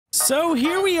So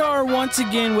here we are once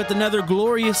again with another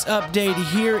glorious update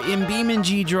here in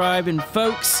beamng.drive, and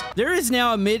folks, there is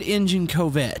now a mid-engine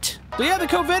Corvette. So yeah, the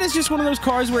Corvette is just one of those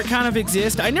cars where it kind of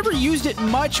exists. I never used it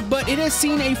much, but it has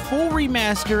seen a full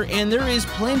remaster, and there is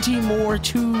plenty more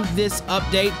to this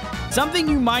update. Something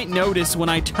you might notice when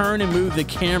I turn and move the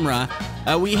camera,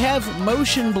 we have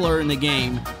motion blur in the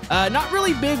game. Not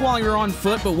really big while you're on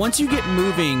foot, but once you get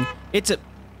moving, it's a...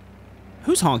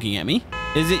 Who's honking at me?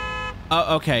 Is it...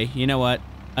 Oh, okay, you know what?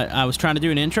 I was trying to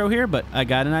do an intro here, but I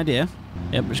got an idea.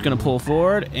 Yep, we're just gonna pull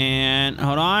forward and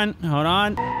hold on.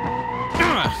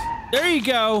 There you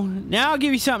go. Now I'll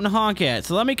give you something to honk at.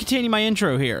 So let me continue my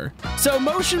intro here. So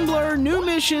motion blur, new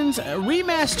missions, a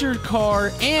remastered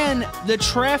car, and the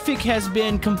traffic has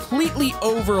been completely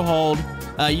overhauled.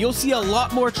 You'll see a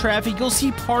lot more traffic. You'll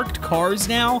see parked cars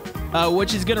now,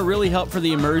 which is going to really help for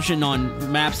the immersion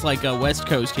on maps like West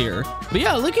Coast here. But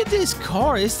yeah, look at this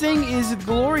car. This thing is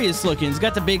glorious looking. It's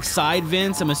got the big side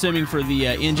vents, I'm assuming for the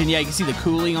engine. Yeah, you can see the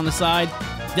cooling on the side.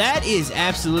 That is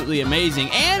absolutely amazing.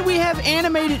 And we have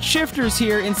animated shifters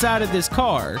here inside of this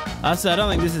car. So I don't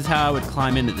think this is how I would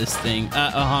climb into this thing.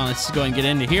 Let's just go and get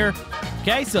into here.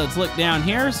 Okay, so let's look down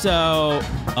here. So,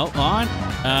 want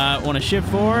to shift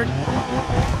forward.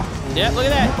 Yep, look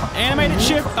at that. Animated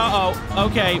shift.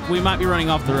 Okay, we might be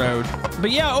running off the road. But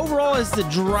yeah, overall, as the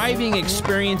driving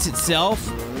experience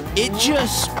itself, it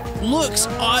just looks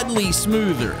oddly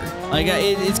smoother. Like,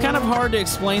 it's kind of hard to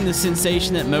explain the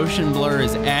sensation that motion blur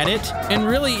is added, and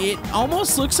really, it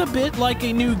almost looks a bit like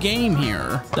a new game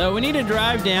here. So we need to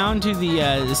drive down to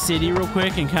the city real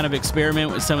quick and kind of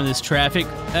experiment with some of this traffic.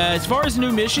 As far as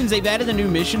new missions, they've added a new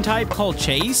mission type called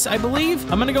Chase, I believe.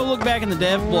 I'm gonna go look back in the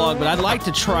dev blog, but I'd like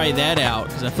to try that out,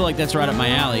 because I feel like that's right up my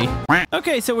alley.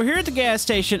 Okay, so we're here at the gas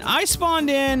station. I spawned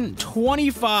in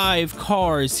 25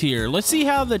 cars here. Let's see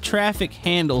how the traffic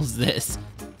handles this.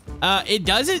 It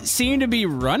doesn't seem to be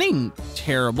running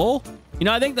terrible. You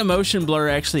know, I think the motion blur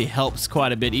actually helps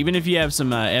quite a bit, even if you have some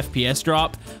FPS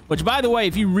drop. Which, by the way,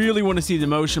 if you really want to see the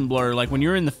motion blur, like when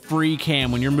you're in the free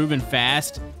cam, when you're moving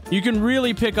fast, you can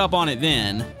really pick up on it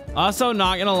then. Also,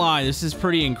 not gonna lie, this is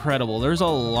pretty incredible. There's a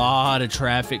lot of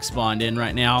traffic spawned in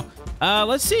right now.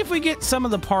 Let's see if we get some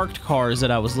of the parked cars that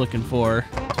I was looking for.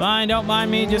 Fine, don't mind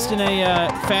me, just in a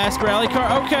fast rally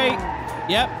car. Okay,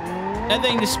 yep. That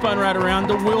thing just spun right around.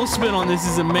 The wheel spin on this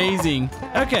is amazing.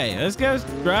 Okay, let's go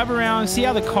drive around, see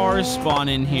how the cars spawn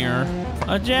in here.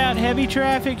 Watch out, heavy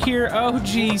traffic here. Oh,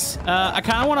 geez. I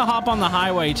kind of want to hop on the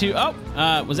highway, too.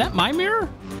 Oh, was that my mirror?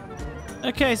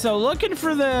 Okay, so looking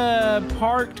for the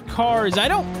parked cars. I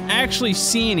don't actually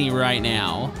see any right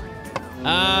now.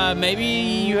 Maybe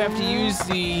you have to use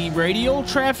the radial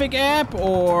traffic app,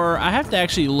 or I have to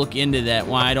actually look into that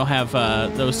why I don't have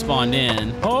those spawned in.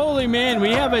 Holy man,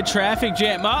 we have a traffic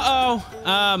jam. Hello,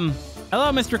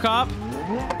 Mr. Cop.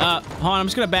 Hold on, I'm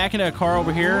just gonna back into a car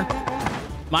over here.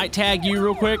 Might tag you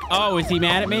real quick. Oh, is he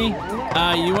mad at me?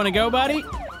 You wanna go, buddy?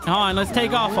 Hold on, let's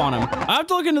take off on him. I have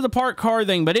to look into the parked car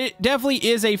thing, but it definitely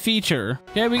is a feature.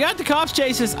 Okay, we got the cops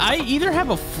chase us. I either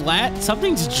have a flat,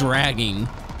 something's dragging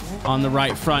on the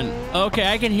right front. Okay,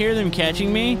 I can hear them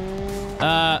catching me.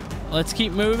 Let's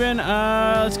keep moving.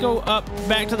 Let's go up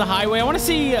back to the highway. I want to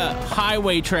see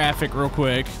highway traffic real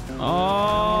quick.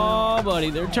 Oh,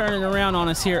 buddy, they're turning around on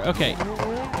us here. Okay,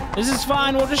 this is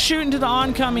fine. We'll just shoot into the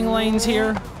oncoming lanes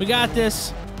here. We got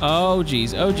this. Oh,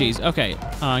 geez. Oh, geez. Okay,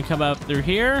 come up through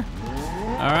here.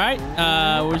 All right,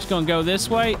 we're just gonna go this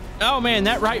way. Oh man,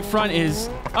 that right front is...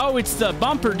 Oh, it's the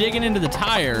bumper digging into the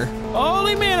tire.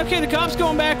 Holy man, okay, the cop's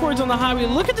going backwards on the highway.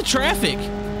 Look at the traffic.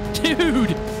 Dude,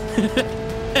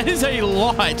 that is a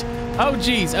lot. Oh,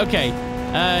 geez, okay.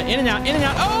 In and out, in and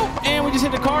out. Oh, and we just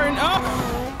hit the car and...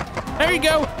 Oh, there you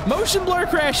go. Motion blur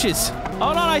crashes.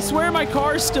 Hold on, I swear my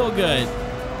car's still good.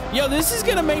 Yo, this is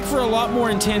gonna make for a lot more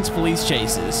intense police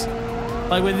chases.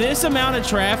 Like, with this amount of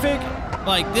traffic,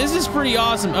 like, this is pretty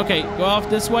awesome. Okay, go off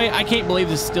this way. I can't believe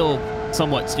this still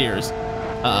somewhat steers.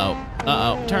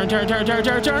 Uh-oh. Turn.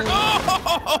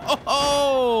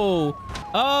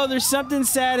 Oh, there's something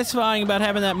satisfying about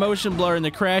having that motion blur in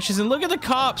the crashes. And look at the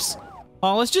cops.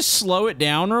 Oh, let's just slow it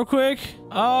down real quick.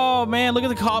 Oh, man, look at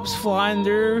the cops flying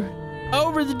through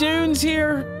over the dunes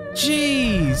here.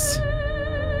 Jeez.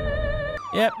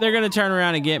 Yep, they're going to turn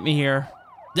around and get me here.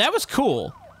 That was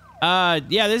cool. Yeah,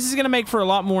 this is going to make for a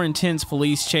lot more intense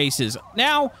police chases.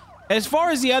 Now, as far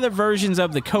as the other versions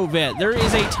of the Corvette, there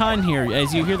is a ton here,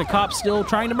 as you hear the cops still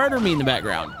trying to murder me in the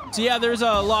background. So yeah, there's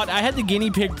a lot. I had the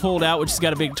guinea pig pulled out, which has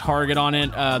got a big target on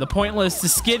it. The pointless, the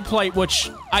skid plate, which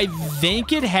I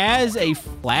think it has a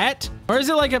flat Or is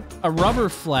it like a rubber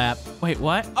flap? Wait,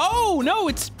 what? Oh, no,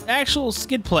 it's actual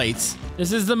skid plates.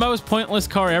 This is the most pointless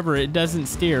car ever. It doesn't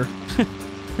steer.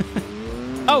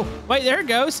 Oh, wait, there it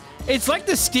goes. It's like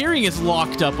the steering is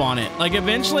locked up on it. Like,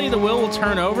 eventually the wheel will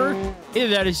turn over. Either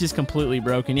that is just completely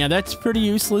broken. Yeah, that's pretty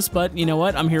useless, but you know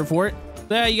what? I'm here for it.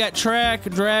 Yeah, you got track,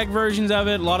 drag versions of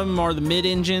it. A lot of them are the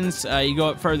mid-engines. You go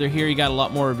up further here, you got a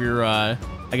lot more of your, I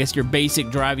guess, your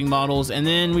basic driving models. And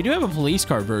then we do have a police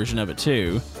car version of it,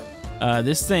 too.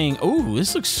 This thing, oh,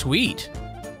 this looks sweet.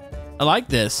 I like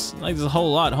this. I like this a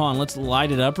whole lot. Hold on, let's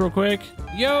light it up real quick.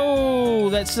 Yo,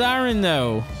 that siren,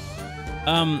 though.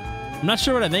 I'm not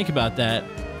sure what I think about that.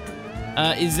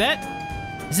 Is it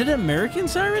an American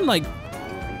siren? Like,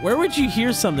 where would you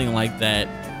hear something like that?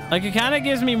 Like, it kind of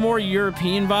gives me more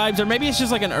European vibes, or maybe it's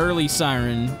just like an early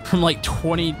siren from like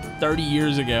 20, 30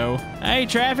 years ago. Hey,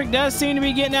 traffic does seem to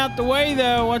be getting out the way,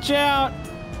 though. Watch out.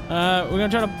 We're gonna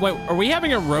try to, wait, are we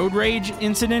having a road rage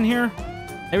incident here?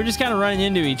 They were just kind of running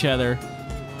into each other.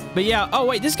 But yeah, oh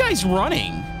wait, this guy's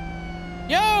running.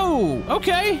 Yo,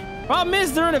 okay. Problem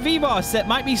is, they're in a V-Boss that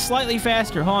might be slightly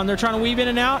faster. Hold on, they're trying to weave in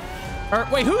and out. Or,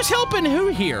 wait, who's helping who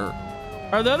here?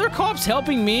 Are the other cops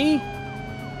helping me?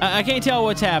 I can't tell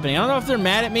what's happening. I don't know if they're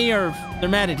mad at me or if they're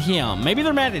mad at him. Maybe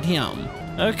they're mad at him.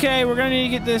 Okay, we're gonna need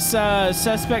to get this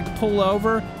suspect to pull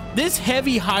over. This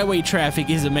heavy highway traffic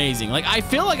is amazing. Like, I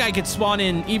feel like I could spawn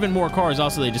in even more cars.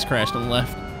 Also, they just crashed on the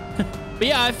left. But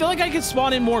yeah, I feel like I could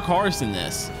spawn in more cars than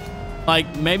this.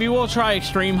 Like, maybe we'll try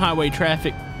extreme highway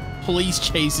traffic police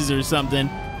chases or something.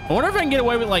 I wonder if I can get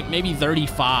away with like maybe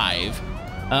 35.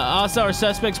 Also, our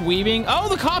suspect's weaving. Oh,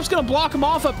 the cop's gonna block him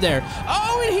off up there.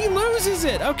 Oh, and he loses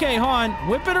it. Okay, hold on.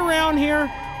 Whip it around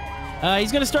here.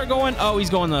 He's gonna start going. Oh, he's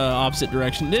going the opposite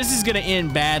direction. This is gonna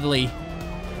end badly.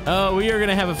 Oh, we are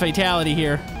gonna have a fatality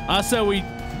here. Also, we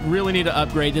really need to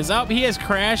upgrade this. Oh, he has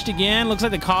crashed again. Looks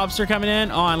like the cops are coming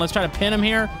in. On, let's try to pin him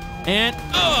here. And,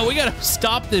 oh, we gotta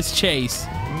stop this chase.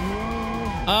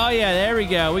 Oh, yeah, there we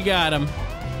go. We got him.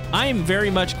 I am very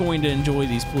much going to enjoy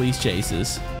these police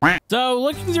chases. So,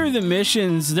 looking through the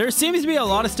missions, there seems to be a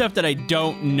lot of stuff that I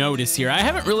don't notice here. I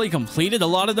haven't really completed a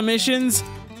lot of the missions.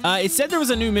 It said there was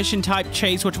a new mission type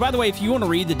chase, which, by the way, if you want to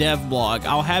read the dev blog,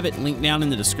 I'll have it linked down in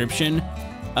the description.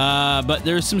 But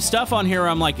there's some stuff on here where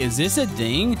I'm like, is this a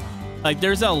thing? Like,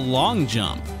 there's a long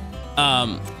jump.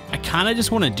 I kind of just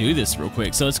want to do this real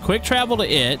quick. So, let's quick travel to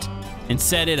it and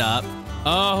set it up.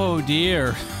 Oh,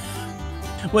 dear.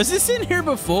 Was this in here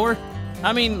before?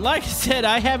 I mean, like I said,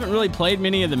 I haven't really played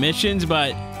many of the missions,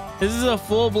 but this is a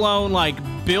full-blown, like,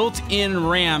 built-in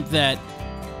ramp that...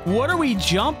 What are we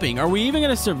jumping? Are we even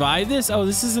going to survive this? Oh,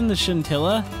 this is in the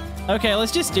Chintilla? Okay,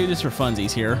 let's just do this for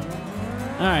funsies here.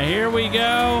 All right, here we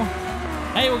go.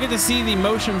 Hey, we'll get to see the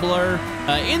motion blur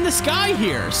in the sky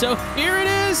here. So here it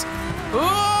is.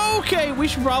 Okay, we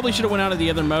probably should have went out of the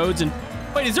other modes. And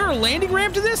wait, is there a landing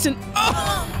ramp to this? And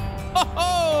oh!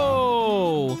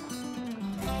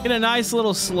 Get a nice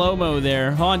little slow-mo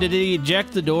there. Hold on, did he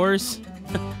eject the doors?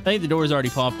 I think the doors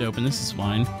already popped open. This is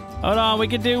fine. Hold on, we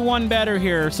could do one better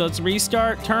here. So let's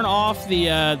restart, turn off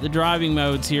the driving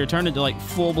modes here, turn it to like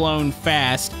full-blown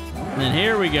fast. And then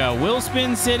here we go, wheel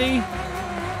spin city.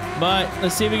 But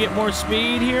let's see if we get more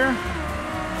speed here.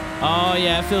 Oh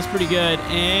yeah, it feels pretty good.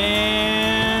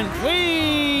 And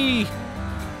whee!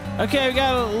 Okay, we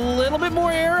got a little bit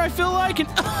more air, I feel like. And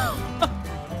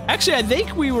actually, I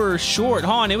think we were short.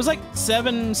 Hold on, it was like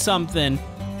 7 something.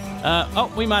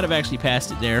 Oh, we might have actually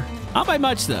passed it there. Not by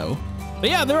much though. But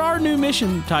yeah, there are new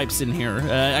mission types in here.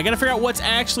 I gotta figure out what's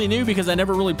actually new because I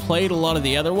never really played a lot of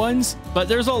the other ones. But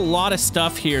there's a lot of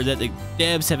stuff here that the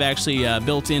devs have actually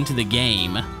built into the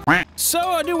game. So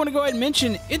I do want to go ahead and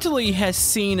mention Italy has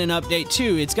seen an update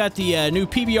too. It's got the new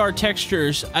PBR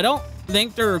textures. I don't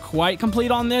think they're quite complete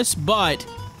on this, but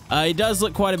it does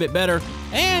look quite a bit better.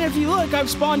 And if you look, I've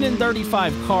spawned in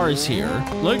 35 cars here.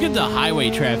 Look at the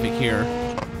highway traffic here.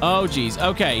 Oh geez,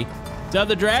 okay. So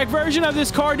the drag version of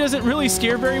this car doesn't really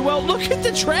steer very well. Look at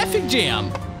the traffic jam.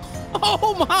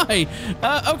 Oh my.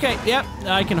 Okay, yep,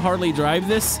 I can hardly drive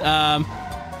this.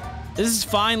 This is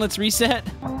fine, let's reset.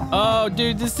 Oh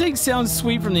dude, this thing sounds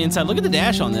sweet from the inside. Look at the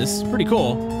dash on this, pretty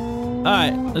cool. All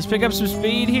right, let's pick up some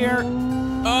speed here.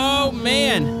 Oh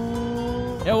man.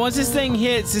 Yeah, once this thing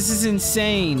hits, this is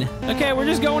insane. Okay, we're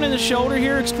just going in the shoulder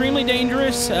here. Extremely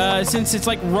dangerous since it's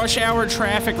like rush hour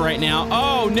traffic right now.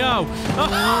 Oh no.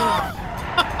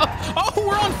 Oh,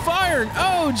 we're on fire.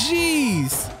 Oh,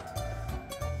 jeez.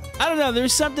 I don't know.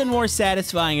 There's something more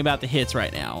satisfying about the hits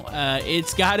right now.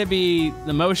 It's got to be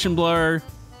the motion blur.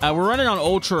 We're running on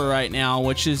Ultra right now,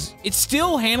 which is, it's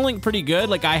still handling pretty good.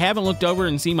 Like, I haven't looked over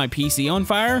and seen my PC on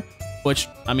fire, which,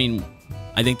 I mean,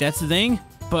 I think that's the thing.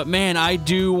 But man, I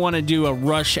do want to do a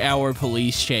rush hour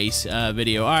police chase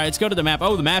video. All right, let's go to the map.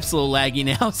 Oh, the map's a little laggy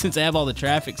now since I have all the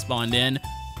traffic spawned in.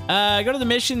 Go to the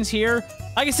missions here.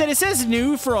 Like I said, it says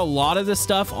new for a lot of the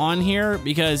stuff on here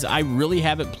because I really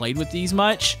haven't played with these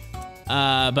much. But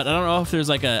I don't know if there's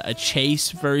like a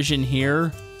chase version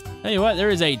here. Tell you what, there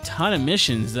is a ton of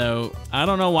missions though. I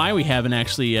don't know why we haven't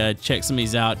actually checked some of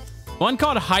these out. One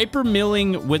called hyper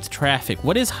milling with traffic.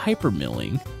 What is hyper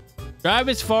milling? Drive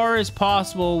as far as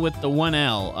possible with the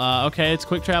 1L. Okay, it's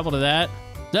quick travel to that.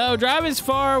 So drive as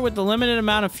far with the limited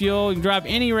amount of fuel. You can drive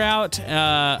any route.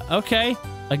 Okay,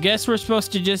 I guess we're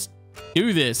supposed to just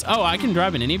do this. Oh, I can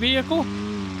drive in any vehicle?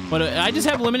 But I just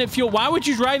have limited fuel. Why would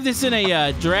you drive this in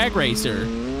a drag racer?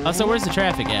 Also, where's the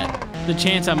traffic at? The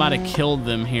chance I might have killed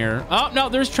them here. Oh, no,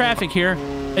 there's traffic here.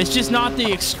 It's just not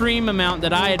the extreme amount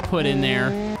that I had put in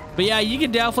there. But yeah, you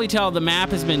can definitely tell the map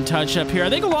has been touched up here. I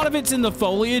think a lot of it's in the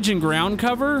foliage and ground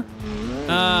cover.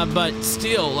 But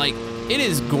still, like, it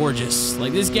is gorgeous.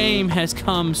 Like, this game has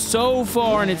come so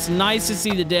far, and it's nice to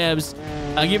see the devs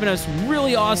giving us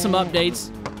really awesome updates.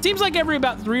 Seems like every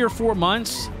about 3 or 4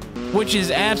 months, which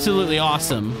is absolutely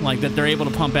awesome. Like, that they're able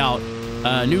to pump out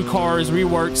new cars,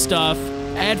 rework stuff,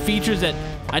 add features that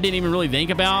I didn't even really think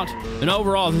about. And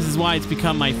overall, this is why it's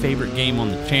become my favorite game on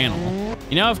the channel.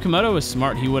 You know, if Camodo was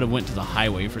smart, he would have went to the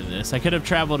highway for this. I could have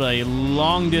traveled a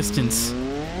long distance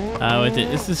with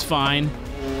it. This is fine.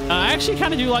 I actually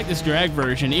kind of do like this drag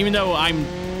version, even though I'm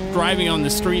driving on the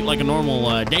street like a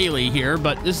normal daily here,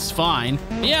 but this is fine.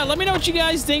 Yeah, let me know what you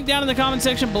guys think down in the comment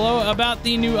section below about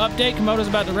the new update. Camodo's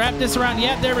about to wrap this around.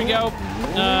 Yep, there we go.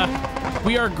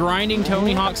 We are grinding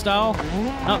Tony Hawk style.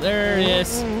 Oh, there it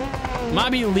is.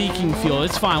 Might be leaking fuel.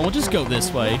 It's fine. We'll just go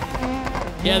this way.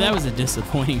 Yeah, that was a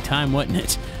disappointing time, wasn't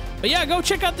it? But yeah, go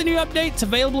check out the new updates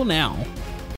available now.